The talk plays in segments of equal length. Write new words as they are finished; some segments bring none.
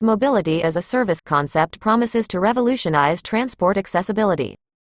Mobility as a service concept promises to revolutionize transport accessibility.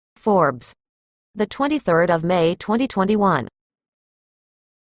 Forbes. The 23rd of May 2021.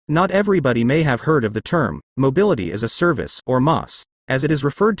 Not everybody may have heard of the term, mobility as a service, or Maas, as it is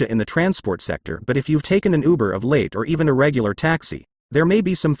referred to in the transport sector, but if you've taken an Uber of late or even a regular taxi, there may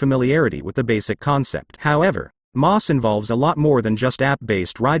be some familiarity with the basic concept. However, Maas involves a lot more than just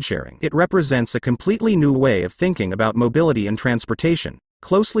app-based ride-sharing. It represents a completely new way of thinking about mobility and transportation,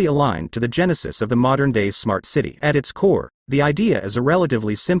 closely aligned to the genesis of the modern-day smart city. At its core, the idea is a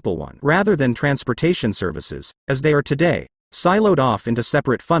relatively simple one. Rather than transportation services, as they are today, siloed off into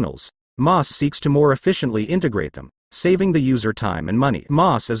separate funnels, Maas seeks to more efficiently integrate them, saving the user time and money.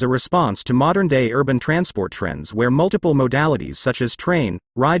 Maas is a response to modern-day urban transport trends where multiple modalities such as train,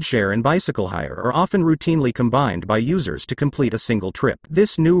 rideshare and bicycle hire are often routinely combined by users to complete a single trip.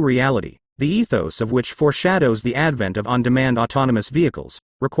 This new reality, the ethos of which foreshadows the advent of on-demand autonomous vehicles,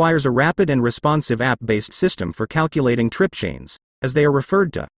 requires a rapid and responsive app-based system for calculating trip chains, as they are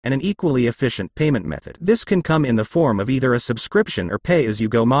referred to, and an equally efficient payment method. This can come in the form of either a subscription or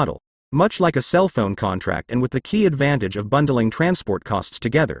pay-as-you-go model, much like a cell phone contract, and with the key advantage of bundling transport costs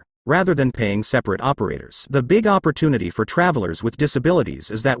together, rather than paying separate operators. The big opportunity for travelers with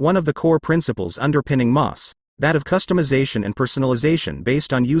disabilities is that one of the core principles underpinning Maas, that of customization and personalization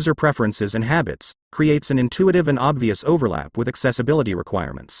based on user preferences and habits, creates an intuitive and obvious overlap with accessibility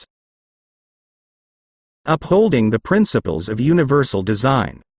requirements. Upholding the principles of universal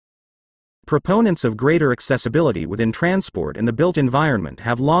design. Proponents of greater accessibility within transport and the built environment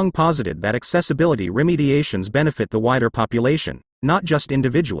have long posited that accessibility remediations benefit the wider population, not just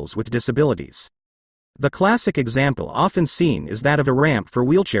individuals with disabilities. The classic example often seen is that of a ramp for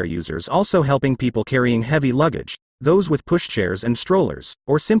wheelchair users also helping people carrying heavy luggage, those with pushchairs and strollers,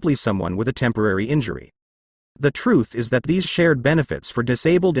 or simply someone with a temporary injury. The truth is that these shared benefits for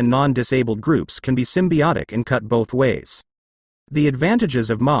disabled and non-disabled groups can be symbiotic and cut both ways. The advantages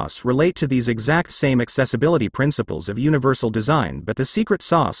of Maas relate to these exact same accessibility principles of universal design, but the secret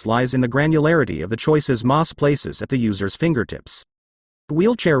sauce lies in the granularity of the choices Maas places at the user's fingertips.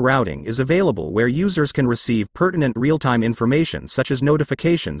 Wheelchair routing is available where users can receive pertinent real-time information such as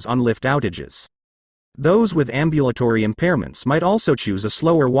notifications on lift outages. Those with ambulatory impairments might also choose a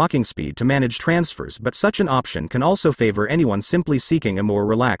slower walking speed to manage transfers, but such an option can also favor anyone simply seeking a more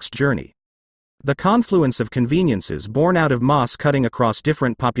relaxed journey. The confluence of conveniences born out of Maas cutting across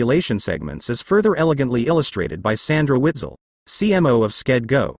different population segments is further elegantly illustrated by Sandra Witzel, CMO of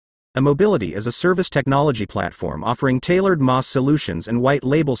SkedGo, a mobility-as-a-service technology platform offering tailored Maas solutions and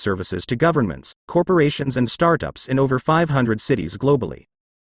white-label services to governments, corporations and startups in over 500 cities globally.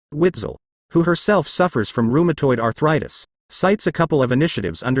 Witzel, who herself suffers from rheumatoid arthritis, cites a couple of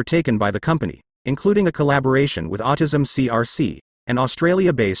initiatives undertaken by the company, including a collaboration with Autism CRC, an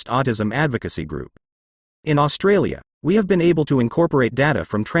Australia-based autism advocacy group. In Australia, we have been able to incorporate data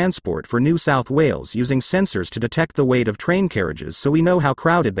from Transport for New South Wales using sensors to detect the weight of train carriages so we know how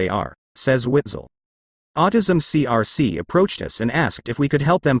crowded they are, says Witzel. Autism CRC approached us and asked if we could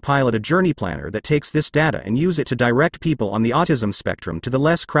help them pilot a journey planner that takes this data and use it to direct people on the autism spectrum to the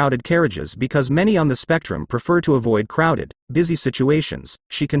less crowded carriages because many on the spectrum prefer to avoid crowded, busy situations,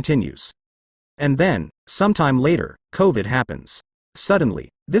 she continues. And then, sometime later, COVID happens. Suddenly,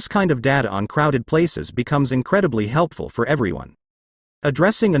 this kind of data on crowded places becomes incredibly helpful for everyone.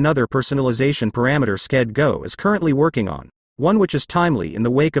 Addressing another personalization parameter SkedGo is currently working on, one which is timely in the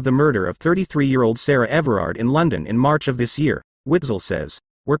wake of the murder of 33-year-old Sarah Everard in London in March of this year, Witzel says,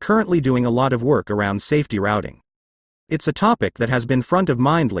 we're currently doing a lot of work around safety routing. It's a topic that has been front of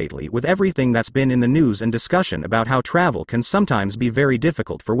mind lately with everything that's been in the news and discussion about how travel can sometimes be very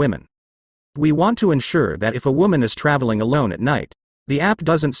difficult for women. We want to ensure that if a woman is traveling alone at night, the app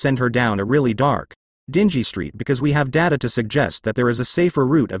doesn't send her down a really dark, dingy street because we have data to suggest that there is a safer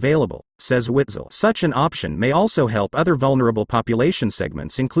route available, says Witzel. Such an option may also help other vulnerable population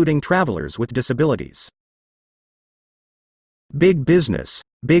segments including travelers with disabilities. Big business,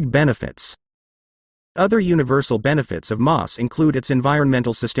 big benefits. Other universal benefits of Maas include its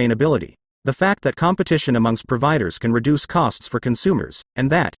environmental sustainability, the fact that competition amongst providers can reduce costs for consumers, and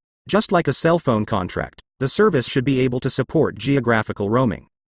that, just like a cell phone contract, the service should be able to support geographical roaming.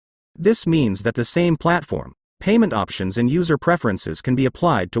 This means that the same platform, payment options and user preferences can be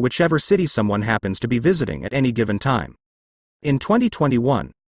applied to whichever city someone happens to be visiting at any given time. In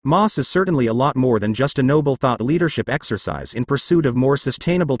 2021, Maas is certainly a lot more than just a noble thought leadership exercise in pursuit of more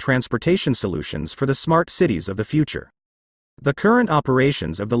sustainable transportation solutions for the smart cities of the future. The current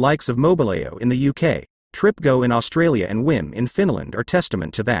operations of the likes of Mobileo in the UK, TripGo in Australia and Whim in Finland are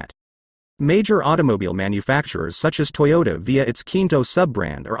testament to that. Major automobile manufacturers such as Toyota via its Kinto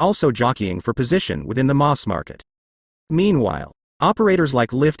sub-brand are also jockeying for position within the Maas market. Meanwhile, operators like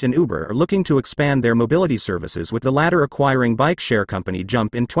Lyft and Uber are looking to expand their mobility services, with the latter acquiring bike share company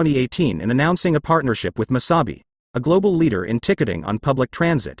Jump in 2018 and announcing a partnership with Masabi, a global leader in ticketing on public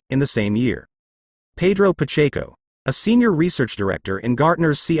transit, in the same year. Pedro Pacheco, a senior research director in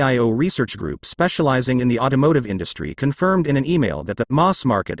Gartner's CIO research group specializing in the automotive industry, confirmed in an email that the Maas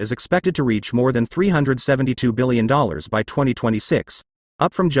market is expected to reach more than $372 billion by 2026,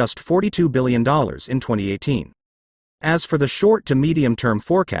 up from just $42 billion in 2018. As for the short to medium-term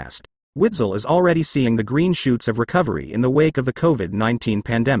forecast, Witzel is already seeing the green shoots of recovery in the wake of the COVID-19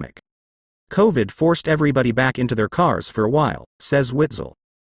 pandemic. COVID forced everybody back into their cars for a while, says Witzel.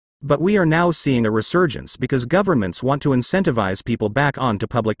 But we are now seeing a resurgence because governments want to incentivize people back onto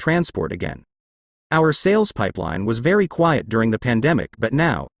public transport again. Our sales pipeline was very quiet during the pandemic, but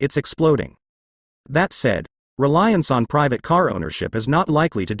now, it's exploding. That said, reliance on private car ownership is not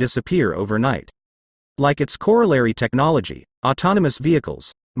likely to disappear overnight. Like its corollary technology, autonomous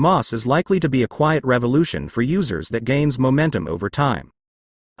vehicles, Maas is likely to be a quiet revolution for users that gains momentum over time.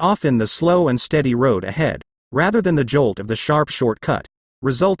 Often the slow and steady road ahead, rather than the jolt of the sharp shortcut,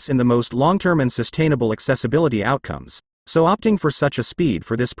 results in the most long-term and sustainable accessibility outcomes, so opting for such a speed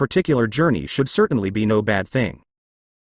for this particular journey should certainly be no bad thing.